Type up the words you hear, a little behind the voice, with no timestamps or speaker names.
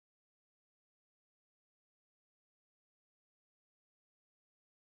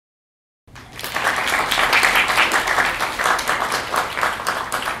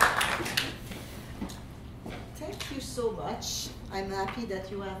happy that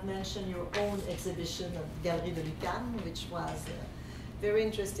you have mentioned your own exhibition at Galerie de l'UQAM, which was a very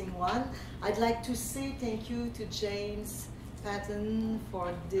interesting one. I'd like to say thank you to James Patton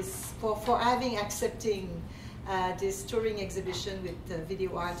for this, for accepting this touring exhibition with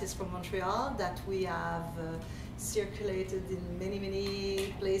video artists from Montreal that we have circulated in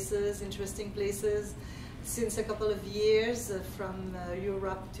many places, interesting places, since a couple of years, from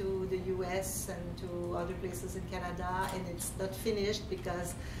Europe to the US and to other places in Canada, and it's not finished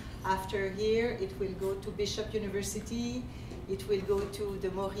because after here it will go to Bishop University, it will go to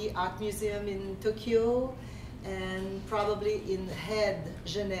the Moreau Art Museum in Tokyo, and probably in Head,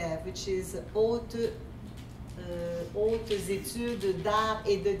 Genève, which is Hautes Études d'Art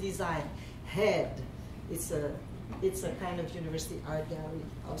et de Design. Head, it's a kind of university art gallery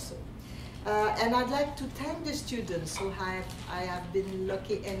also. And I'd like to thank the students who I have been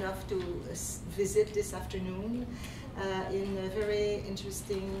lucky enough to visit this afternoon in a very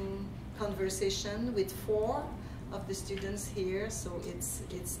interesting conversation with 4 of the students here. So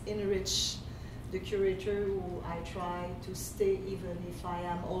it's enriched the curator who I try to stay even if I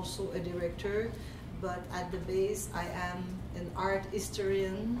am also a director, but at the base I am an art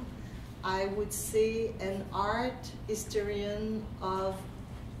historian. I would say an art historian of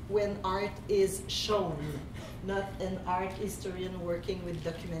when art is shown, not an art historian working with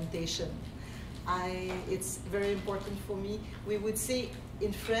documentation. It's very important for me. We would say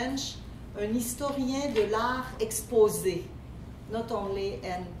in French, un historien de l'art exposé, not only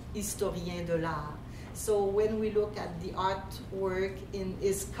an historien de l'art. So when we look at the artwork in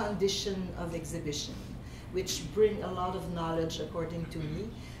its condition of exhibition, which bring a lot of knowledge according to me.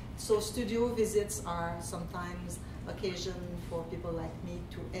 So studio visits are sometimes occasion for people like me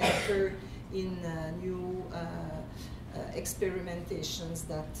to enter in new experimentations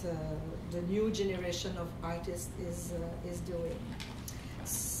that the new generation of artists is doing.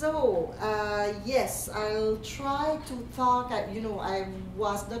 So yes, I'll try to talk. You know, I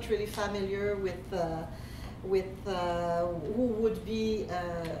was not really familiar with who would be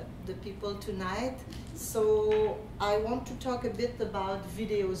the people tonight. So I want to talk a bit about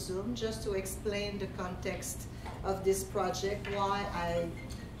Video Zoom, just to explain the context of this project, why I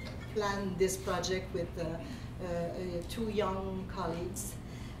planned this project with 2 young colleagues.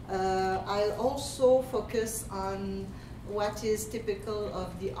 I'll also focus on what is typical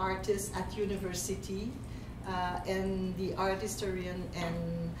of the artist at university and the art historian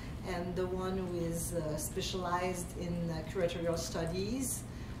and the one who is specialized in curatorial studies,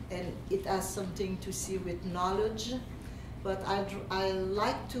 and it has something to see with knowledge. But I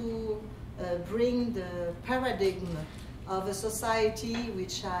like to bring the paradigm of a society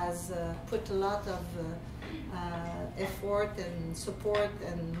which has put a lot of effort and support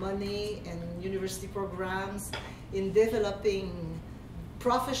and money and university programs in developing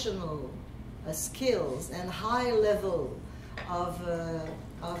professional skills and high level of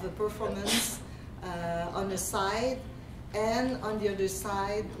a performance on the side, and on the other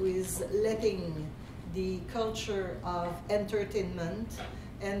side with letting the culture of entertainment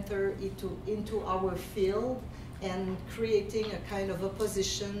enter into our field and creating a kind of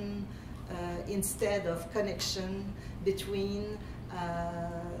opposition instead of connection between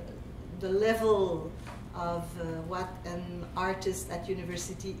the level of what an artist at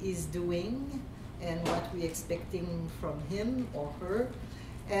university is doing and what we're expecting from him or her,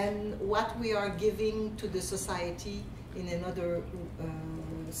 and what we are giving to the society in another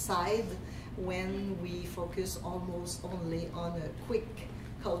side when we focus almost only on a quick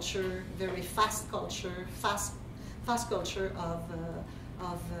culture, very fast culture, fast culture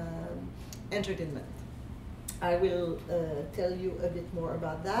of entertainment. I will tell you a bit more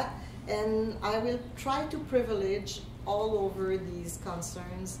about that, and I will try to privilege all over these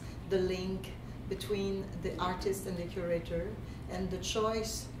concerns the link between the artist and the curator, and the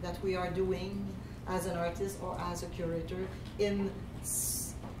choice that we are doing as an artist or as a curator in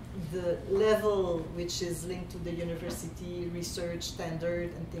the level which is linked to the university research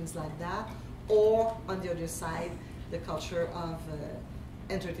standard and things like that, or on the other side, the culture of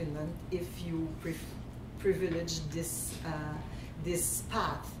entertainment, if you privilege this, this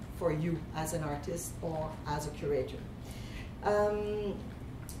path for you as an artist or as a curator.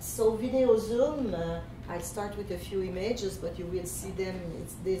 So Video Zoom, I'll start with a few images, but you will see them,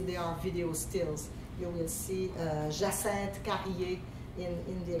 they are video stills. You will see Jacinthe Carrier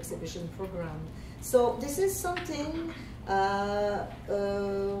in the exhibition program. So this is something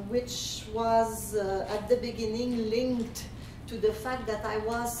which was at the beginning linked to the fact that I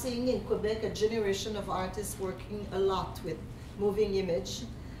was seeing in Quebec a generation of artists working a lot with moving image.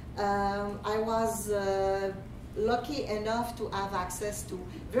 I was lucky enough to have access to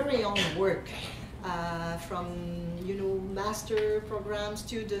very young work from, you know, master program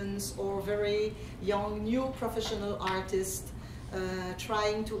students or very young new professional artists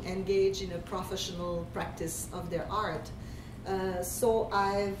trying to engage in a professional practice of their art. So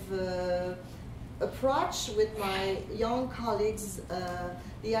I've approached with my young colleagues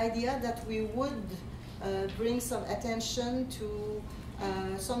the idea that we would bring some attention to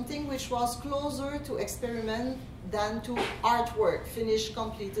something which was closer to experiment than to artwork, finished,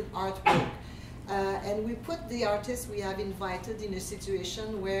 completed artwork. And we put the artists we have invited in a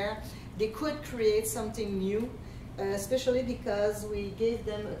situation where they could create something new, especially because we gave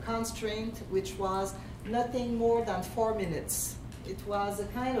them a constraint which was nothing more than 4 minutes. It was a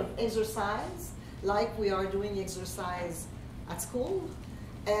kind of exercise, like we are doing exercise at school.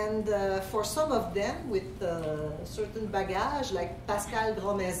 And for some of them, with certain bagage, like Pascal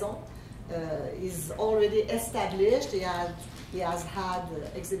Grandmaison is already established. He has had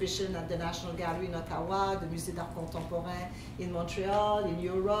exhibition at the National Gallery in Ottawa, the Musée d'Art Contemporain in Montreal, in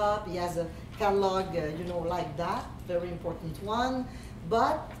Europe. He has a catalog, you know, like that, very important one.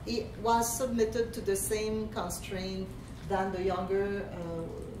 But it was submitted to the same constraint than the younger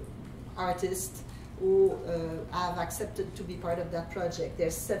artists who have accepted to be part of that project.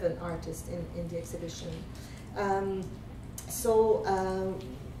 There's 7 artists in the exhibition.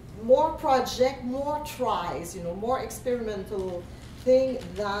 More project, more tries, you know, more experimental thing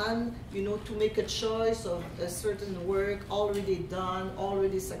than, you know, to make a choice of a certain work already done,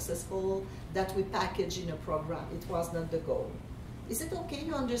 already successful, that we package in a program. It was not the goal. Is it okay?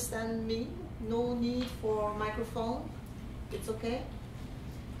 You understand me? No need for microphone? It's okay?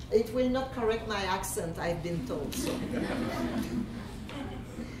 It will not correct my accent, I've been told. So.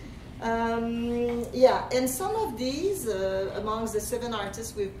 Yeah, and some of these, amongst the 7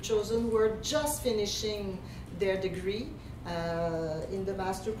 artists we've chosen, were just finishing their degree in the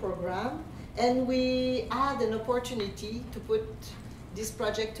master program. And we had an opportunity to put this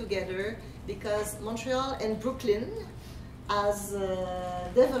project together because Montreal and Brooklyn have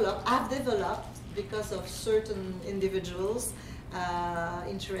developed, because of certain individuals,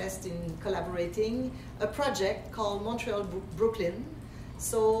 interest in collaborating, a project called Montreal Brooklyn.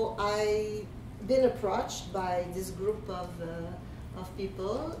 So I've been approached by this group of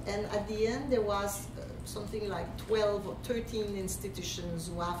people, and at the end there was something like 12 or 13 institutions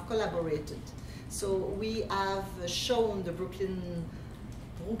who have collaborated. So we have shown the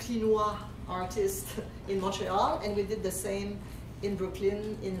Brooklynois artists in Montreal, and we did the same in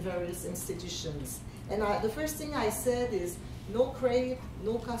Brooklyn in various institutions. And the first thing I said is, no crepe,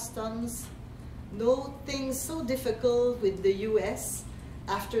 no customs, no things so difficult with the US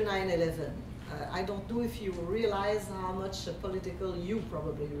after 9/11. I don't know if you realize how much a political, you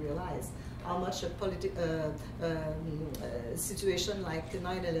probably realize, how much a situation like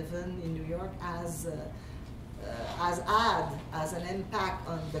 9/11 in New York has had as an impact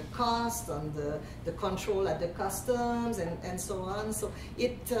on the cost, on the control at the customs, and so on. So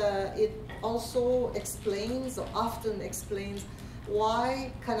it also explains, or often explains,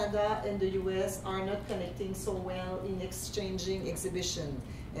 why Canada and the US are not connecting so well in exchanging exhibition.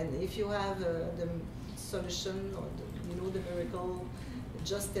 And if you have the solution or the miracle,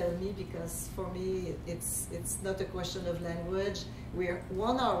 just tell me, because for me it's not a question of language. We're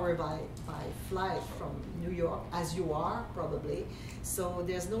 1 hour by flight from New York, as you are probably, so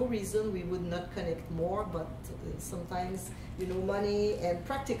there's no reason we would not connect more, but sometimes, you know, money and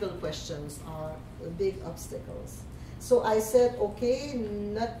practical questions are big obstacles. So I said, okay,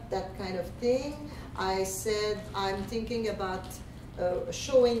 not that kind of thing. I said, I'm thinking about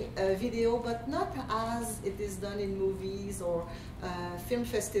showing a video, but not as it is done in movies or film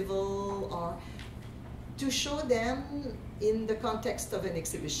festival, or to show them in the context of an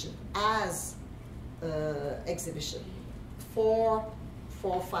exhibition, as exhibition, for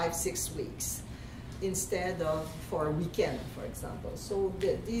 4, 5, 6 weeks, instead of for a weekend, for example. So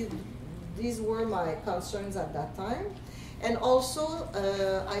these were my concerns at that time. And also,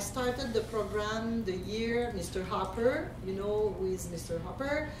 I started the program the year Mr. Hopper, you know who is Mr.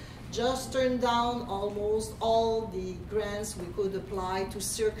 Hopper, just turned down almost all the grants we could apply to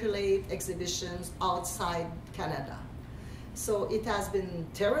circulate exhibitions outside Canada. So it has been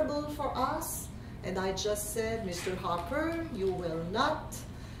terrible for us, and I just said, Mr. Hopper, you will not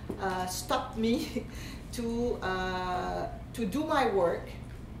stop me to do my work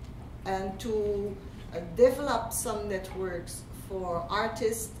and to develop some networks for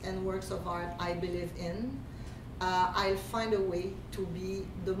artists and works of art I believe in. I'll find a way to be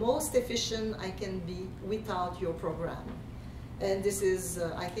the most efficient I can be without your program. And this is,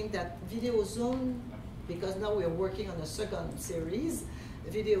 I think that video Zoom because now we're working on a second series,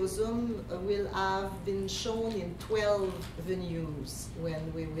 Video Zoom will have been shown in 12 venues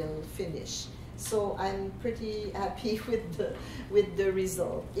when we will finish. So I'm pretty happy with the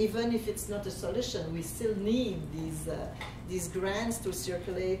result. Even if it's not a solution, we still need these grants to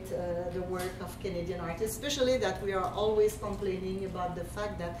circulate the work of Canadian artists, especially that we are always complaining about the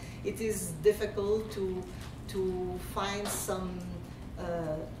fact that it is difficult to find some,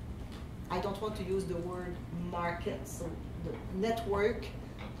 I don't want to use the word market, so the network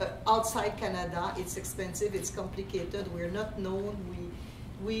outside Canada. It's expensive, it's complicated, we're not known,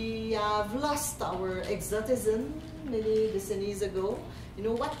 we have lost our exotism many decennies ago. You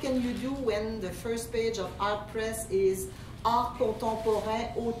know, what can you do when the first page of Art Press is Art contemporain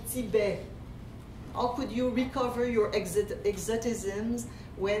au Tibet? How could you recover your exotisms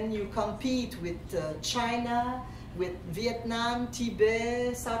when you compete with China, with Vietnam,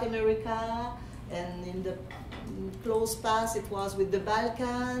 Tibet, South America, and in the close past it was with the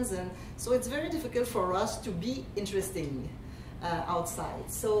Balkans, and so it's very difficult for us to be interesting outside.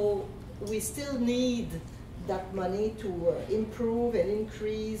 So we still need that money to improve and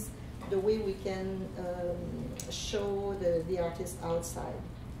increase the way we can show the artists outside.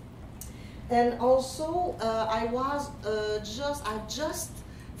 And also I just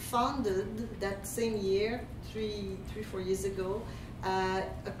founded that same year, 4 years ago, a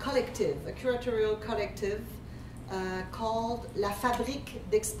collective, a curatorial collective called La Fabrique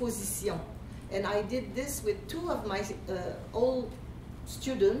d'Exposition. And I did this with two of my old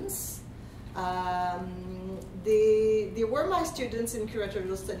students. They were my students in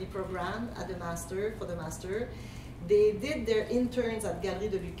curatorial study program at the master, for the master. They did their interns at Galerie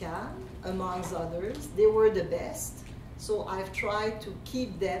de l'UQAM, amongst others. They were the best, so I've tried to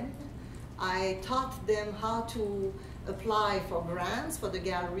keep them. I taught them how to apply for grants for the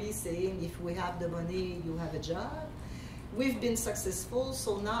gallery, saying if we have the money, you have a job. We've been successful,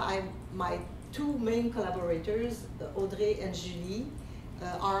 so now my two main collaborators, Audrey and Julie,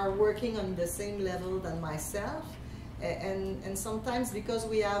 are working on the same level than myself. And sometimes because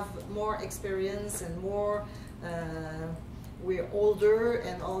we have more experience and more, we're older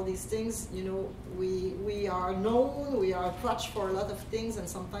and all these things, you know, we are known, we are approached for a lot of things, and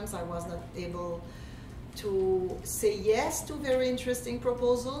sometimes I was not able to say yes to very interesting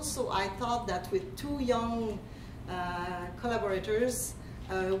proposals. So I thought that with two young collaborators,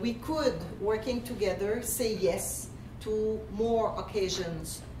 we could, working together, say yes to more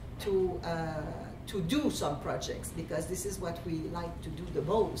occasions to do some projects, because this is what we like to do the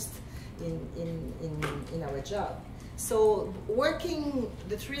most in our job. So working,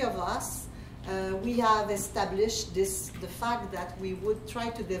 the three of us, we have established the fact that we would try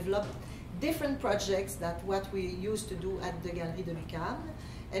to develop different projects than what we used to do at the Galerie de l'UQAM.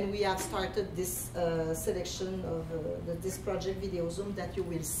 And we have started this selection of this project Video Zoom that you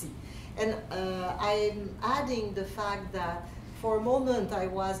will see. And I'm adding the fact that for a moment I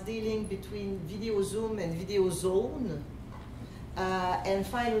was dealing between Video Zoom and Video Zone. And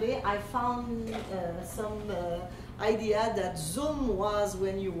finally I found some idea that Zoom was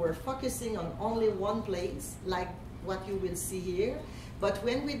when you were focusing on only one place, like what you will see here. But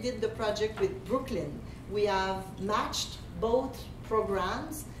when we did the project with Brooklyn, we have matched both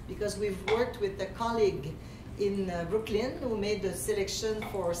programs, because we've worked with a colleague in Brooklyn who made the selection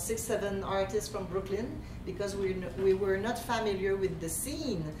for 6-7 artists from Brooklyn, because we were not familiar with the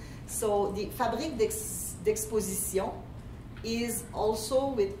scene. So the Fabrique d'Exposition is also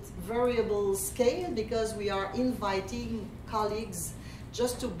with variable scale, because we are inviting colleagues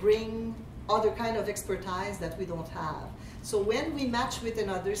just to bring other kind of expertise that we don't have. So when we match with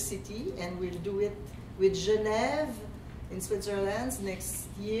another city, and we'll do it with Genève in Switzerland next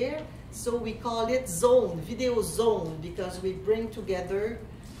year, so we call it Zone, Video Zone, because we bring together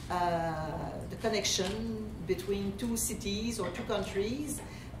the connection between two cities or two countries,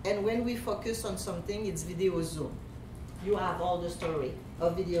 and when we focus on something, it's Video Zoom. You have all the story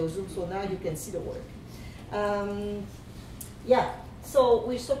of Video Zoom, so now you can see the work. Yeah, so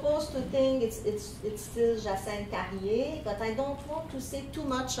we're supposed to think it's still Jacinthe Carrier, but I don't want to say too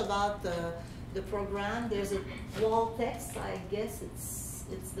much about the program. There's a wall text, I guess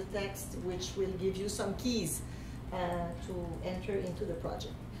it's the text which will give you some keys to enter into the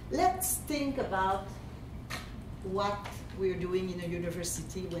project. Let's think about what we're doing in a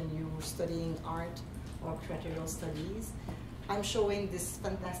university when you're studying art or curatorial studies. I'm showing this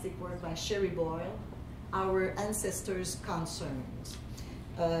fantastic work by Shary Boyle, Our Ancestors' Concerns.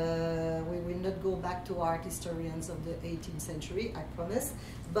 We will not go back to art historians of the 18th century, I promise,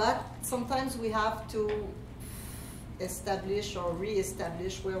 but sometimes we have to establish or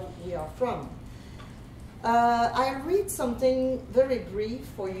re-establish where we are from. I read something very brief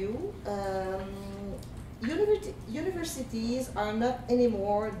for you. Universities are not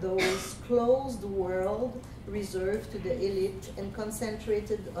anymore those closed world reserved to the elite and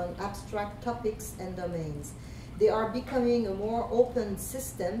concentrated on abstract topics and domains. They are becoming a more open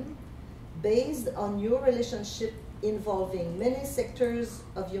system based on new relationship involving many sectors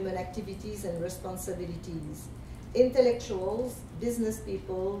of human activities and responsibilities. Intellectuals, business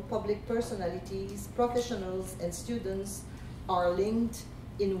people, public personalities, professionals, and students are linked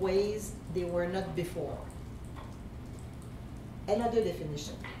in ways they were not before. Another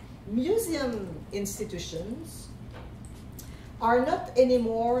definition. Museum institutions are not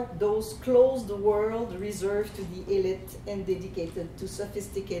anymore those closed world reserved to the elite and dedicated to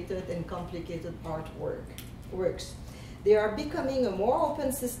sophisticated and complicated works. They are becoming a more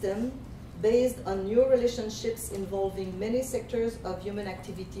open system based on new relationships involving many sectors of human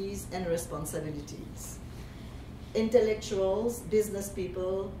activities and responsibilities. Intellectuals, business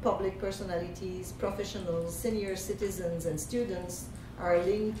people, public personalities, professionals, senior citizens, and students are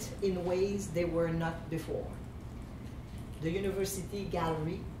linked in ways they were not before. The University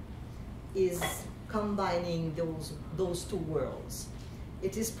Gallery is combining those two worlds.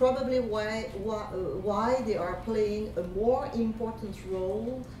 It is probably why they are playing a more important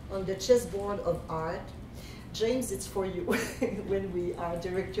role on the chessboard of art. James, it's for you. When we are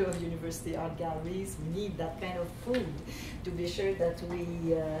director of university art galleries, we need that kind of food to be sure that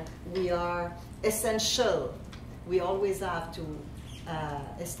we are essential. We always have to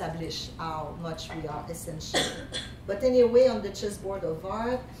establish how much we are essential. But anyway, on the chessboard of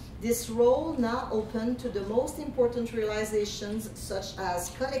art, this role now open to the most important realizations, such as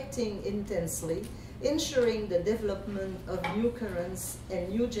collecting intensely, ensuring the development of new currents and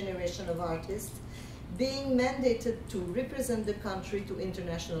new generation of artists, being mandated to represent the country to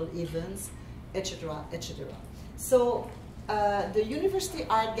international events, etc., etc. So the university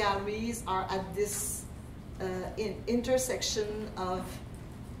art galleries are at this intersection of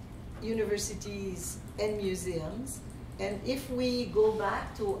universities and museums. And if we go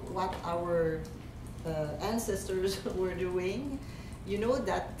back to what our ancestors were doing, you know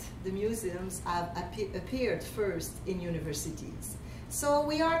that the museums have appeared first in universities. So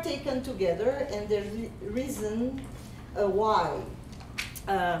we are taken together, and the reason why.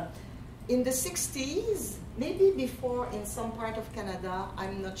 In the 60s, maybe before in some part of Canada,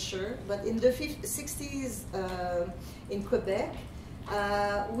 I'm not sure, but in the 60s in Quebec,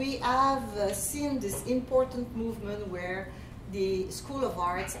 we have seen this important movement where the School of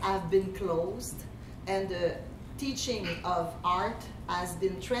Arts have been closed and the teaching of art has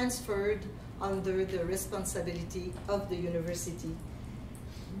been transferred under the responsibility of the university.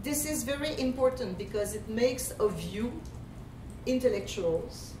 This is very important because it makes of you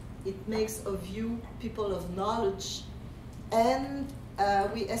intellectuals, it makes of you people of knowledge, and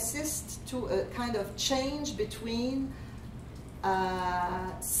we assist to a kind of change between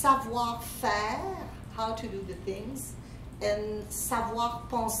savoir-faire, how to do the things, and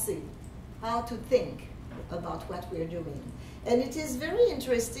savoir-penser, how to think about what we're doing. And it is very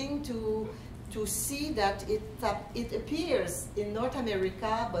interesting to see that it appears in North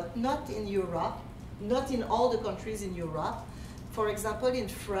America, but not in Europe, not in all the countries in Europe. For example, in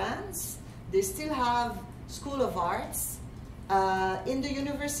France, they still have School of Arts. In the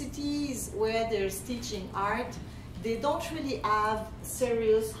universities where there's teaching art, they don't really have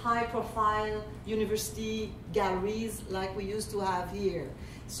serious, high-profile university galleries like we used to have here.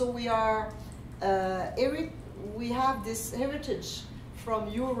 So we have this heritage from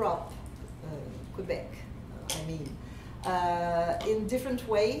Europe, Quebec, I mean, in different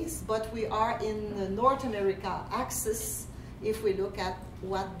ways, but we are in the North America axis if we look at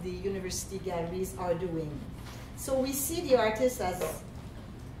what the university galleries are doing. So we see the artist as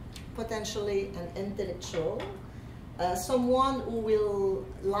potentially an intellectual, someone who will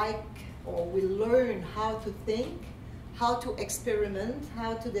like or will learn how to think, how to experiment,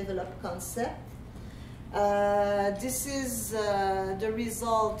 how to develop concept. This is the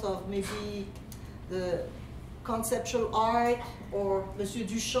result of maybe the conceptual art or Monsieur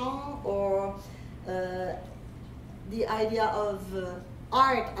Duchamp, or the idea of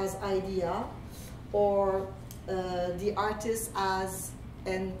art as idea, or the artist as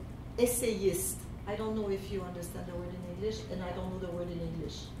an essayist. I don't know if you understand the word in English, and I don't know the word in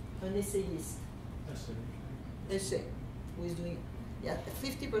English. An essayist. Essay. Who is doing, yeah,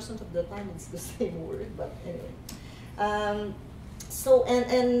 50% of the time it's the same word, but anyway. So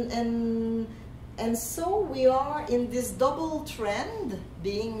and so we are in this double trend,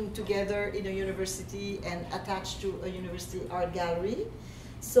 being together in a university and attached to a university art gallery.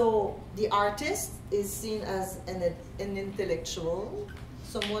 So the artist is seen as an intellectual,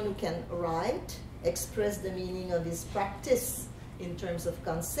 someone who can write, express the meaning of his practice in terms of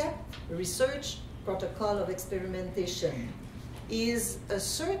concept, research, protocol of experimentation. He is a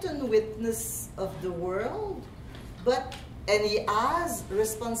certain witness of the world, and he has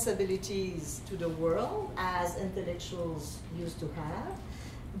responsibilities to the world as intellectuals used to have,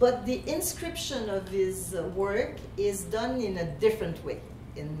 but the inscription of his work is done in a different way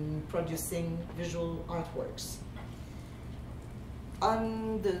in producing visual artworks.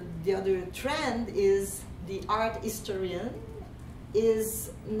 On the other trend is the art historian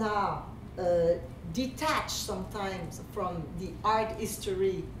is now detached sometimes from the art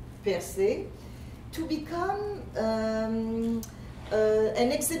history per se to become an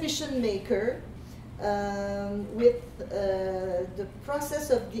exhibition maker with the process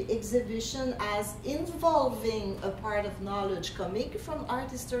of the exhibition as involving a part of knowledge coming from art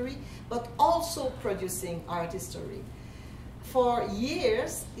history, but also producing art history. For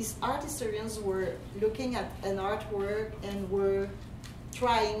years, these art historians were looking at an artwork and were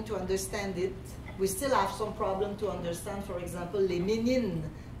trying to understand it. We still have some problem to understand, for example, Les Ménines,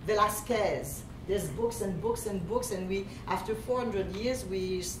 Velázquez. There's books and books and books, and we, after 400 years,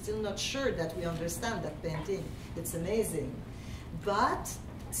 we're still not sure that we understand that painting. It's amazing. But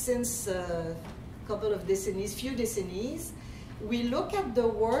since a couple of decennies, few decennies, we look at the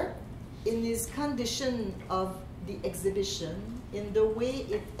work in its condition of the exhibition, in the way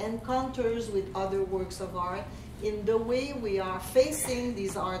it encounters with other works of art, in the way we are facing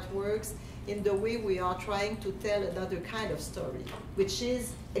these artworks, in the way we are trying to tell another kind of story, which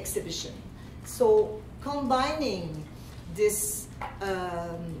is exhibition. So combining this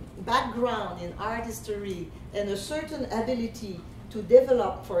background in art history and a certain ability to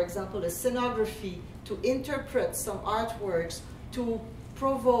develop, for example, a scenography, to interpret some artworks, to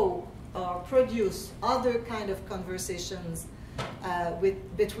provoke or produce other kind of conversations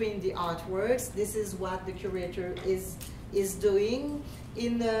between the artworks. This is what the curator is doing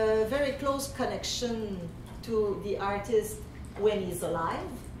in a very close connection to the artist when he's alive,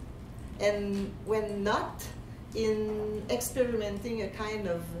 and when not, in experimenting a kind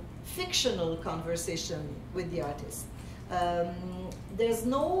of fictional conversation with the artist. There's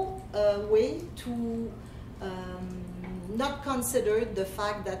no way to not consider the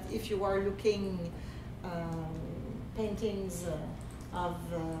fact that if you are looking paintings of,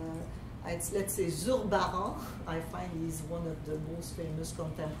 let's say, Zurbaran, I find he's one of the most famous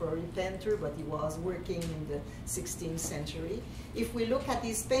contemporary painter, but he was working in the 16th century. If we look at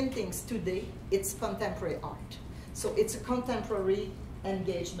these paintings today, it's contemporary art. So it's a contemporary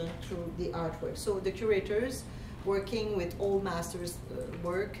engagement through the artwork. So the curators working with old masters'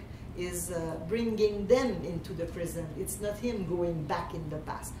 work is bringing them into the present. It's not him going back in the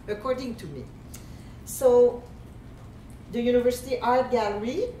past, according to me. So the University Art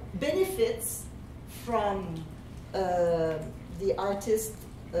Gallery benefits from the artist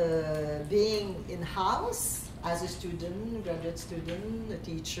being in-house as a student, graduate student, a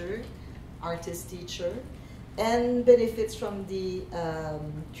teacher, artist teacher, and benefits from the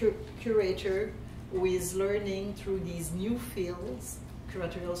curator who is learning through these new fields,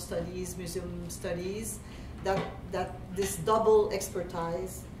 curatorial studies, museum studies, that this double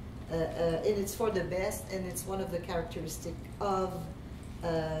expertise, and it's for the best, and it's one of the characteristics of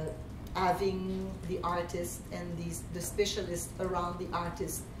having the artist and the specialists around the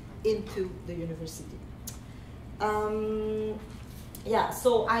artist into the university. Yeah,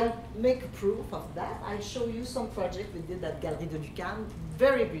 so I'll make a proof of that. I'll show you some project we did at Galerie de Lucan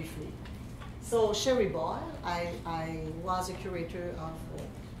very briefly. So Shary Boyle, I was a curator of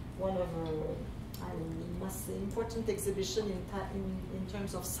one of I must say important exhibition in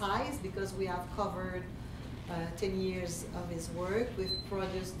terms of size, because we have covered 10 years of his work. We've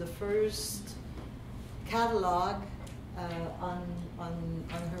produced the first catalog on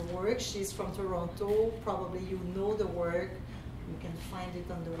her work. She's from Toronto. Probably you know the work. You can find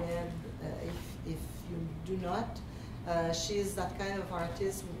it on the web if you do not. She is that kind of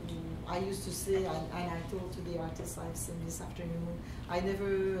artist. I used to say, and I told to the artists I've seen this afternoon, I never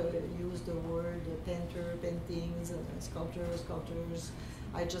use the word painter, paintings, sculptors.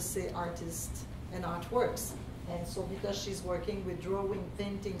 I just say artist and artworks. And so because she's working with drawing,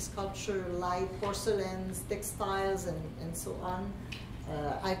 painting, sculpture, light, porcelains, textiles, and so on,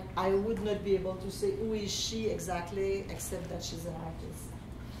 I would not be able to say who is she exactly, except that she's an artist.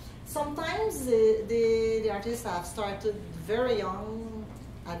 Sometimes the artists have started very young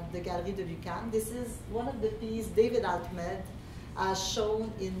at the Galerie de Lucan. This is one of the pieces David Altmejd has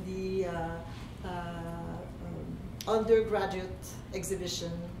shown in the undergraduate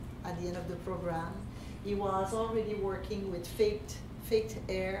exhibition at the end of the program. He was already working with faked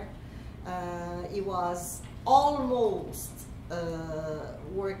hair. He was almost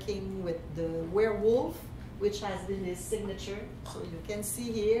working with the werewolf, which has been his signature. So you can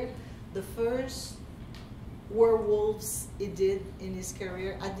see here the first werewolves he did in his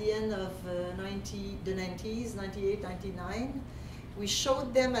career at the end of the 90s, 98, 99. We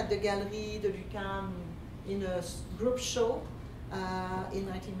showed them at the Galerie de l'UQAM in a group show in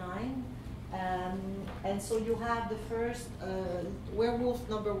 99. And so you have the first werewolf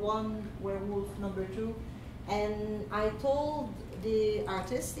number 1, werewolf number 2. And I told the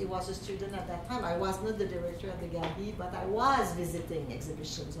artist, he was a student at that time, I was not the director at the Galerie, but I was visiting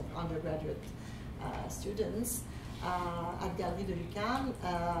exhibitions of undergraduate students at Galerie de l'UQAM.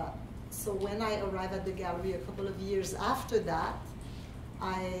 So when I arrived at the Gallery a couple of years after that,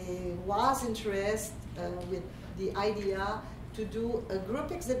 I was interested with the idea to do a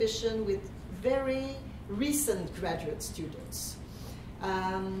group exhibition with very recent graduate students.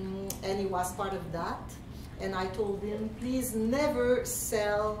 And he was part of that. And I told him, please never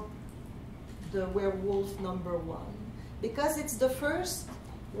sell the werewolf number 1, because it's the first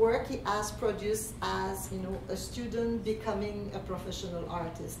work he has produced as, you know, a student becoming a professional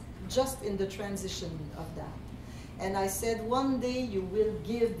artist, just in the transition of that. And I said, one day you will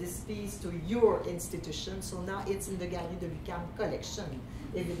give this piece to your institution. So now it's in the Galerie de l'UQAM collection,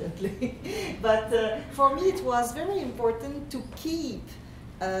 evidently. But for me, it was very important to keep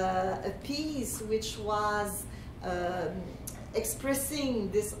a piece which was expressing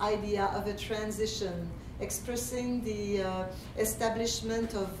this idea of a transition, expressing the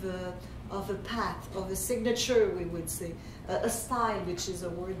establishment of a path, of a signature, we would say, a style, which is a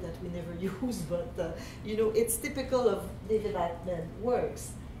word that we never use, but you know, it's typical of David Altmejd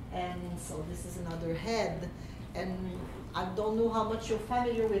works. And so this is another head, and I don't know how much you're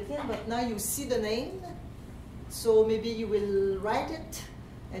familiar with him, but now you see the name, so maybe you will write it,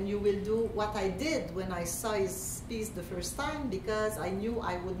 and you will do what I did when I saw his piece the first time, because I knew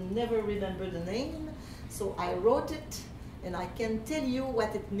I would never remember the name. So I wrote it, and I can tell you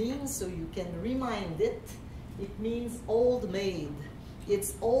what it means so you can remind it. It means old maid.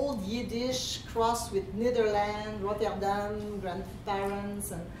 It's old Yiddish crossed with Netherlands, Rotterdam,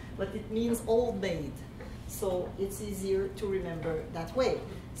 grandparents, but it means old maid. So it's easier to remember that way.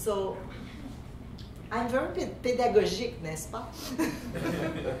 So I'm very pédagogique, n'est-ce pas?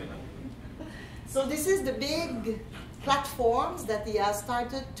 So this is the big platforms that he has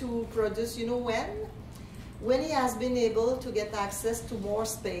started to produce, you know when? When he has been able to get access to more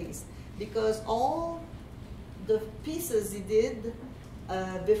space. Because all the pieces he did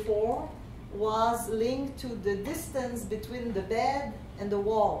before was linked to the distance between the bed and the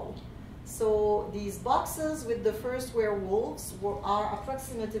wall. So these boxes with the first werewolves are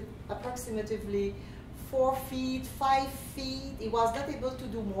approximately 4 feet, 5 feet. He was not able to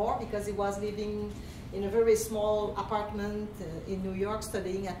do more because he was living in a very small apartment in New York,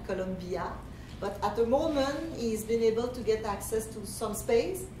 studying at Columbia. But at the moment, he's been able to get access to some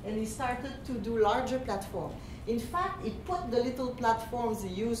space, and he started to do larger platforms. In fact, he put the little platforms he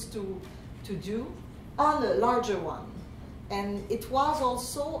used to do on a larger one. And it was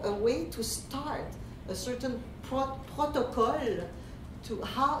also a way to start a certain protocol to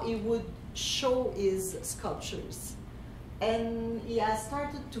how he would show his sculptures. And he has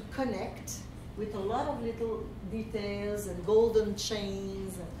started to connect with a lot of little details and golden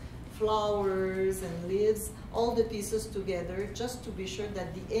chains and flowers and leaves, all the pieces together, just to be sure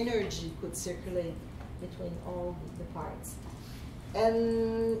that the energy could circulate between all the parts.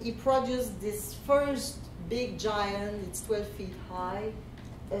 And he produced this first big giant, it's 12 feet high.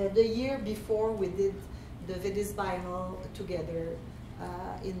 The year before we did the Venice Biennale together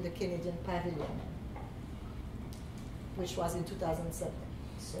in the Canadian Pavilion, which was in 2007.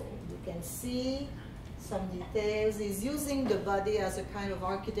 So you can see some details. He's using the body as a kind of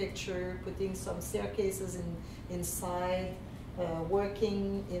architecture, putting some staircases inside,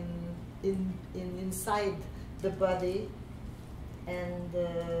 working inside the body, and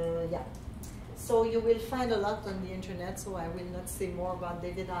yeah. So you will find a lot on the internet, so I will not say more about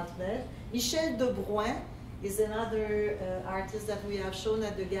David Altmejd. Michel de Bruin is another artist that we have shown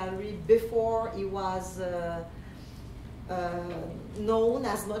at the gallery before he was known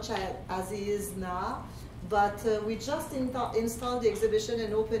as much as he is now. But we just installed the exhibition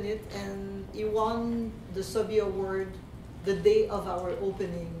and opened it, and he won the Sobey Award the day of our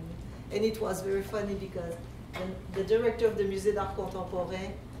opening. And it was very funny because the director of the Musée d'Art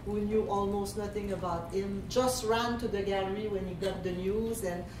Contemporain who knew almost nothing about him, just ran to the gallery when he got the news,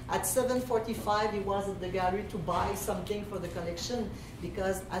 and at 7:45 he was at the gallery to buy something for the collection,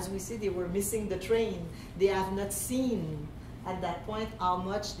 because as we see, they were missing the train. They have not seen at that point how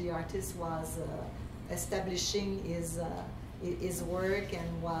much the artist was establishing his work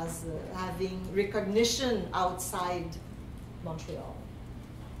and was having recognition outside Montreal.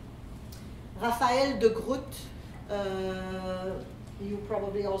 Raphaëlle de Groot, you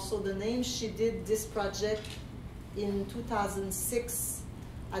probably also the name, she did this project in 2006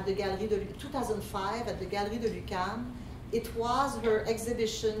 at the Galerie de 2005 at the Galerie de l'UQAM. It was her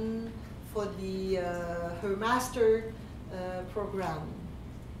exhibition for the her master program,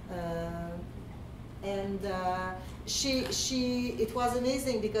 and it was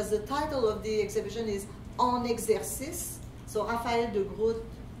amazing because the title of the exhibition is En exercice. So Raphaëlle de Groot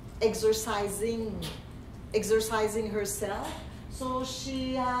exercising herself. So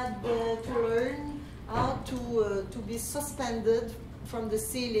she had to learn how to be suspended from the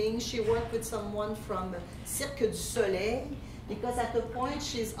ceiling. She worked with someone from Cirque du Soleil, because at the point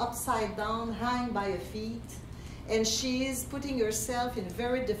she's upside down, hanging by her feet, and she is putting herself in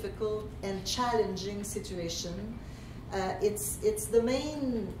very difficult and challenging situation. It's the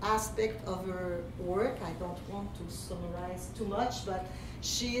main aspect of her work. I don't want to summarize too much, but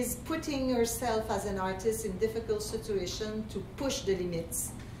she is putting herself as an artist in difficult situation to push the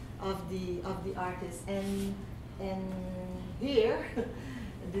limits of the artist. And here,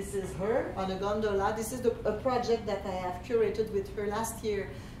 this is her on a gondola. This is a project that I have curated with her last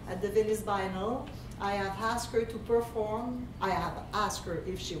year at the Venice Biennale. I have asked her to perform. I have asked her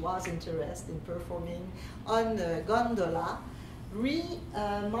if she was interested in performing on the gondola,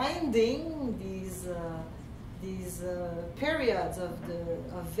 reminding these periods of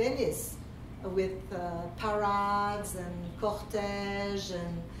Venice with parades and cortege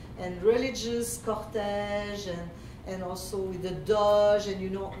and religious cortege and also with the doge, and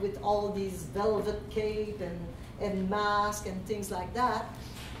you know, with all these velvet cape and mask and things like that.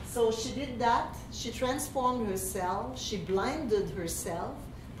 So she did that. She transformed herself. She blinded herself,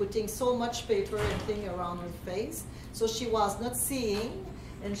 putting so much paper and thing around her face. So she was not seeing,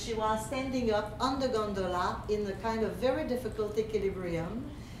 and she was standing up on the gondola in a kind of very difficult equilibrium,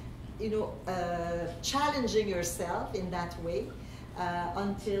 you know, challenging herself in that way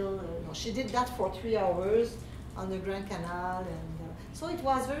until she did that for 3 hours on the Grand Canal. And so it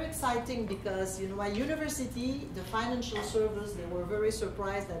was very exciting because, you know, my university, the financial service, they were very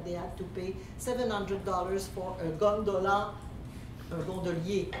surprised that they had to pay $700 for a gondola, a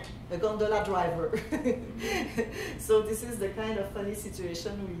gondolier, a gondola driver. So this is the kind of funny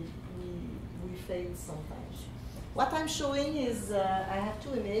situation we face sometimes. What I'm showing is, I have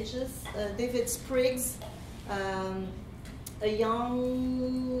two images. David Spriggs, a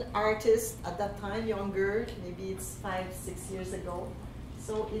young artist at that time, younger, maybe it's 5-6 years ago.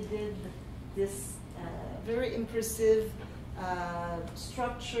 So he did this very impressive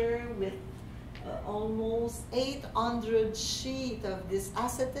structure with almost 800 sheets of this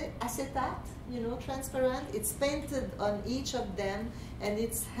acetate, you know, transparent. It's painted on each of them, and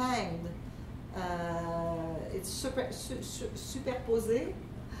it's hanged. It's superposé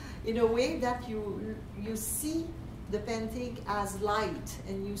in a way that you see the painting as light,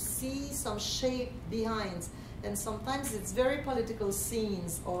 and you see some shape behind. And sometimes it's very political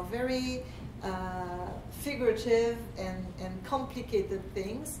scenes or very figurative and complicated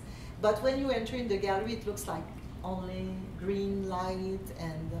things. But when you enter in the gallery, it looks like only green light.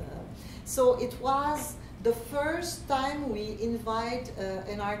 And so it was the first time we invite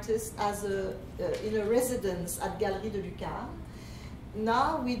an artist as in a residence at Galerie de l'UQAM.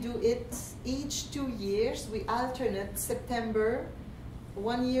 Now we do it each 2 years. We alternate September.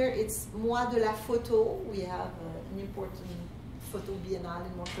 1 year it's Mois de la Photo. We have an important photo biennale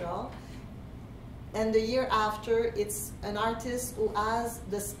in Montreal. And the year after, it's an artist who has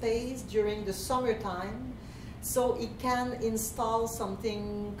the space during the summertime, so he can install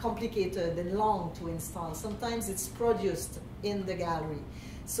something complicated and long to install. Sometimes it's produced in the gallery.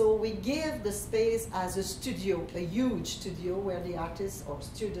 So we give the space as a studio, a huge studio where the artist or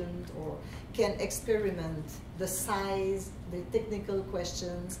student or can experiment the size, the technical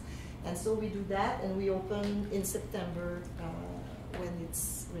questions. And so we do that, and we open in September when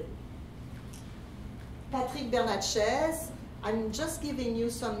it's ready. Patrick Bernatchez, I'm just giving you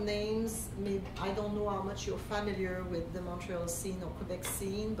some names. I don't know how much you're familiar with the Montreal scene or Quebec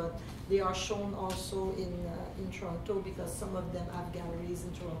scene, but they are shown also in Toronto because some of them have galleries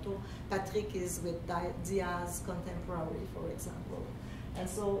in Toronto. Patrick is with Diaz Contemporary, for example. And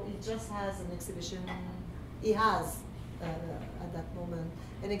so it just has an exhibition. He has at that moment.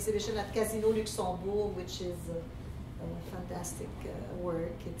 An exhibition at Casino Luxembourg, which is a fantastic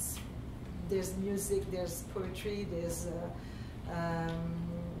work. There's music, there's poetry, there's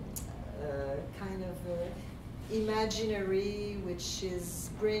kind of imaginary, which is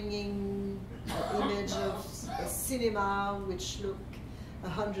bringing an image of a cinema which looked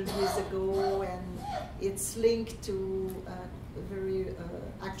 100 years ago, and it's linked to very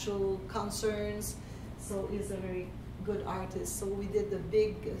actual concerns. So he's a very good artist. So we did a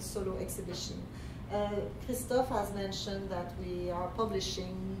big solo exhibition. Christophe has mentioned that we are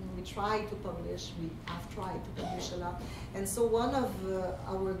publishing. We try to publish. We have tried to publish a lot. And so one of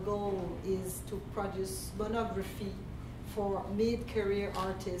our goals is to produce monography for mid-career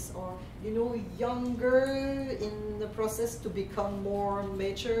artists, or younger in the process to become more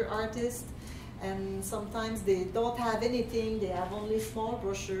mature artists. And sometimes they don't have anything. They have only small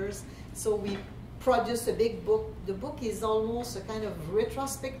brochures. So we produce a big book. The book is almost a kind of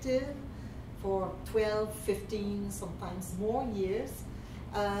retrospective for 12, 15, sometimes more years.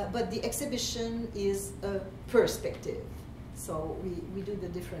 But the exhibition is a perspective. So we do the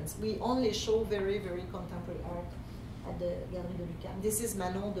difference. We only show very, very contemporary art at the Galerie de l'UQAM. This is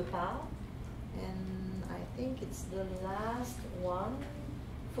Manon De Pauw, and I think it's the last one.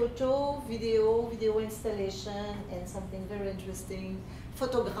 Photo, video installation, and something very interesting,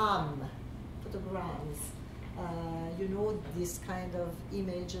 photograms. These kind of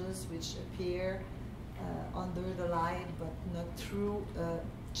images which appear under the light, but not through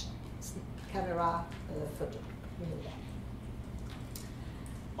camera photo. That.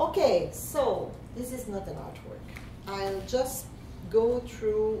 Okay, so this is not an artwork. I'll just go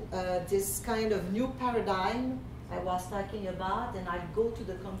through this kind of new paradigm I was talking about, and I'll go to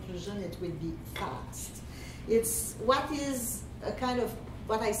the conclusion. It will be fast. It's what is a kind of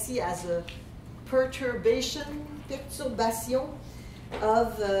what I see as a perturbation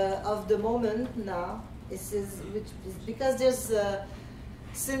of the moment now. This is because there's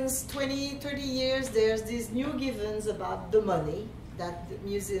since 20, 30 years there's these new givens about the money that the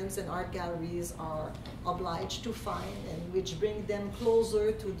museums and art galleries are obliged to find, and which bring them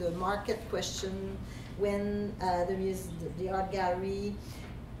closer to the market question when the art gallery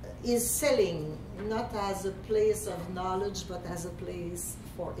is selling not as a place of knowledge but as a place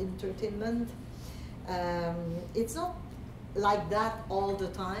for entertainment. It's not like that all the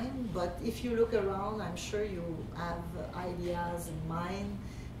time, but if you look around, I'm sure you have ideas in mind.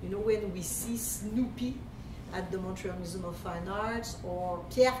 When we see Snoopy at the Montreal Museum of Fine Arts, or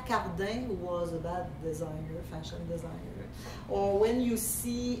Pierre Cardin, who was a bad designer, fashion designer, or when you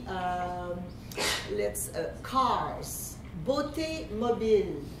see cars, Beauté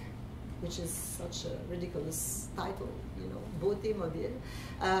Mobile, which is such a ridiculous title, Beauté Mobile,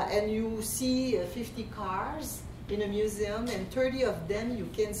 and you see 50 cars in a museum, and 30 of them you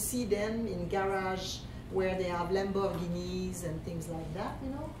can see them in garage where they have Lamborghinis and things like that.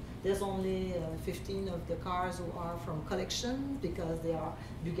 There's only 15 of the cars who are from collection because they are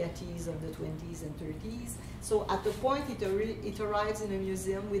Bugattis of the 20s and 30s. So at the point it arrives in a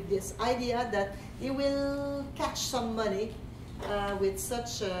museum with this idea that it will catch some money with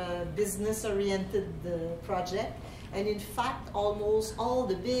such a business-oriented project. And in fact, almost all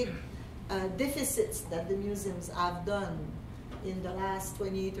the big deficits that the museums have done in the last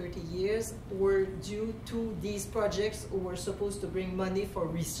 20, 30 years were due to these projects who were supposed to bring money for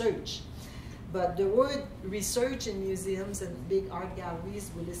research. But the word research in museums and big art galleries,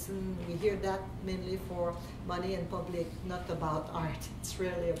 we hear that mainly for money and public, not about art. It's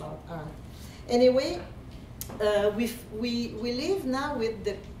really about art. Anyway, we live now with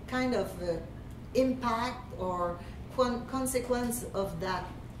the kind of impact or consequence of that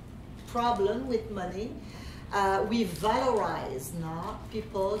problem with money. We valorize now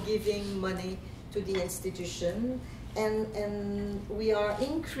people giving money to the institution, and we are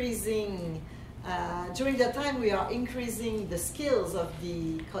increasing, during that time we are increasing the skills of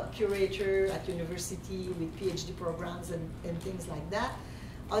the curator at university with PhD programs and things like that.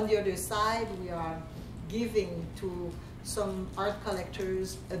 On the other side, we are giving to some art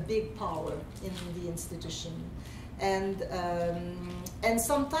collectors a big power in the institution. And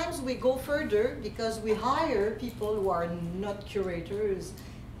sometimes we go further because we hire people who are not curators.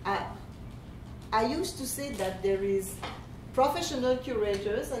 I used to say that there is professional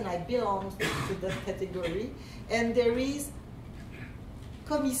curators, and I belong to that category, and there is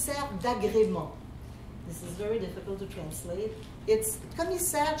commissaire d'agrément. This is very difficult to translate. It's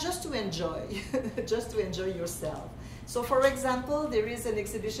commissaire just to enjoy, just to enjoy yourself. So for example, there is an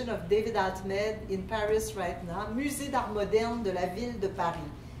exhibition of David Altmejd in Paris right now, Musée d'Art Moderne de la Ville de Paris,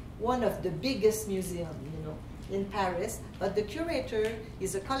 one of the biggest museums, in Paris, but the curator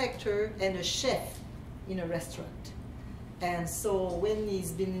is a collector and a chef in a restaurant. And so when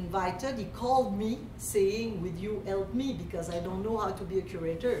he's been invited, he called me saying, would you help me, because I don't know how to be a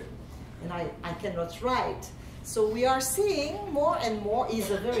curator and I cannot write. So we are seeing more and more. He's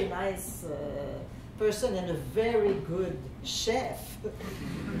a very nice person and a very good chef.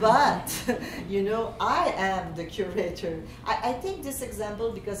 But, you know, I am the curator. I take this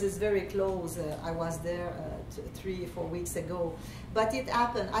example because it's very close. I was there 3 or 4 weeks ago. But it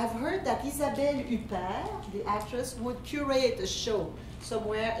happened. I've heard that Isabelle Huppert, the actress, would curate a show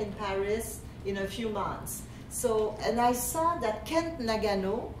somewhere in Paris in a few months. So, and I saw that Kent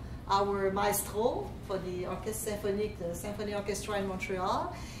Nagano, our maestro for the Symphony Orchestra in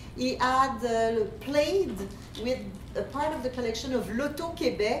Montreal, he had played with a part of the collection of Loto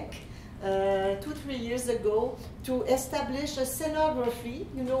Quebec 2-3 years ago to establish a scenography,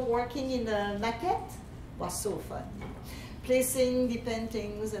 you know, working in a maquette. Was so fun. Placing the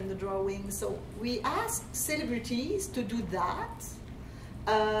paintings and the drawings. So we asked celebrities to do that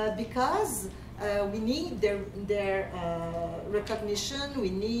because we need their recognition, we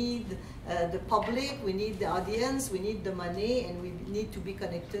need the public, we need the audience, we need the money, and we need to be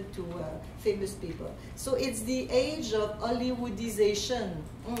connected to famous people. So it's the age of Hollywoodization,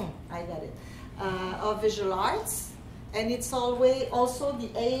 I got it, of visual arts, and it's always also the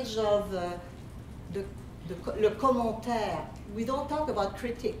age of le commentaire. We don't talk about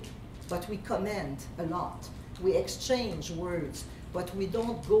critic, but we comment a lot. We exchange words, but we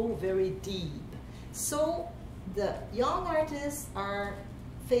don't go very deep. So the young artists are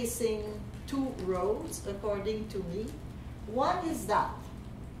facing 2 roads, according to me. One is that.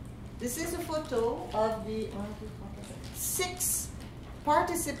 This is a photo of the 6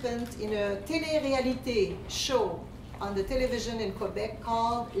 participants in a télé-réalité show on the television in Quebec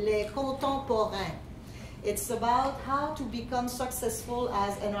called Les Contemporains. It's about how to become successful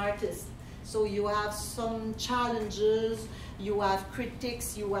as an artist. So you have some challenges, you have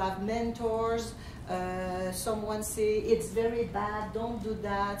critics, you have mentors. Someone say, it's very bad, don't do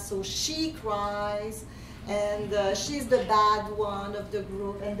that. So she cries, and she's the bad one of the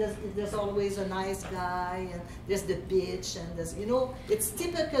group, and there's always a nice guy, and there's the bitch, and there's, you know, it's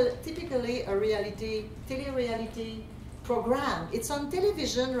typically a tele-reality program. It's on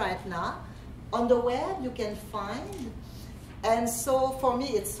television right now. On the web, you can find. And so for me,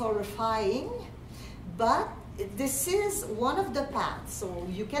 it's horrifying, but this is one of the paths. So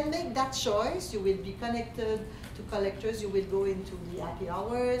you can make that choice. You will be connected to collectors. You will go into the happy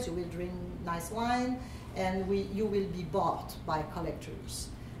hours. You will drink nice wine, and you will be bought by collectors.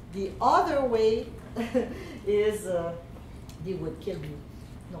 The other way is, they would kill me.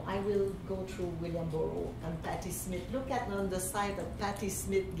 No, I will go through William Moreau and Patti Smith. Look at on the side of Patti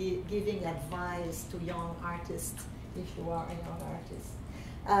Smith giving advice to young artists, if you are a young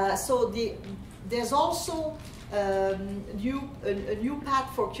artist. So there's also a new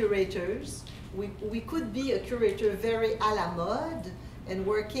path for curators. We could be a curator very à la mode and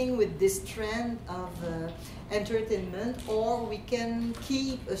working with this trend of entertainment, or we can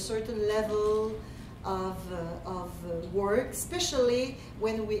keep a certain level of work, especially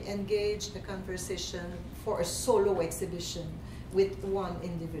when we engage a conversation for a solo exhibition with one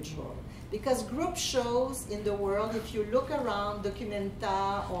individual. Because group shows in the world, if you look around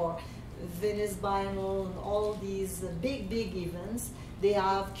Documenta or Venice Biennale and all these big events, they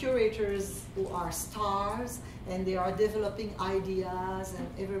have curators who are stars, and they are developing ideas, and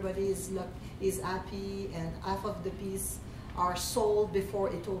everybody is happy, and half of the piece are sold before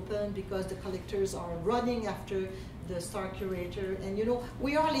it opened because the collectors are running after the star curator. And you know,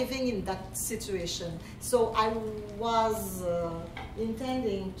 we are living in that situation. So I was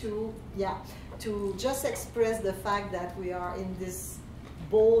intending to just express the fact that we are in this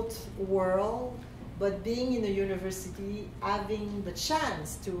both world, but being in a university, having the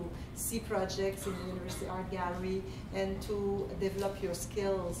chance to see projects in the University Art Gallery and to develop your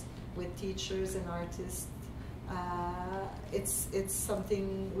skills with teachers and artists, it's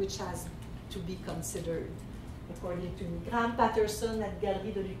something which has to be considered, according to me. Graham Patterson at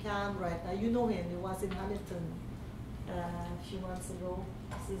Galerie de l'UQAM right now, you know him, he was in Hamilton a few months ago.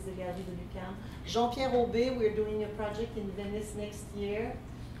 This is the Galerie de l'UQAM. Jean-Pierre Aubé, we're doing a project in Venice next year.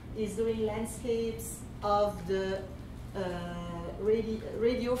 He's doing landscapes of the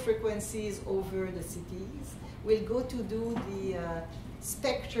radio frequencies over the cities. We'll go to do the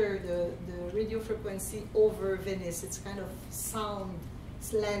spectre, the radio frequency over Venice. It's kind of sound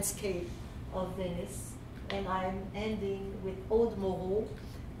landscape of Venice. And I'm ending with Aude Moreau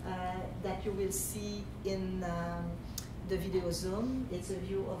that you will see in the video Zoom. It's a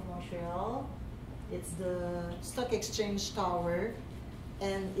view of Montreal. It's the stock exchange tower,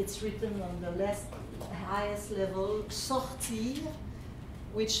 and it's written on the highest level, sortir,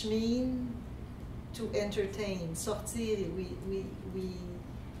 which means to entertain. Sortir,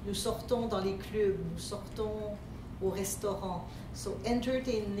 nous sortons dans les clubs, nous sortons au restaurant. So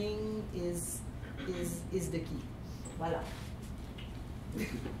entertaining is the key. Voilà.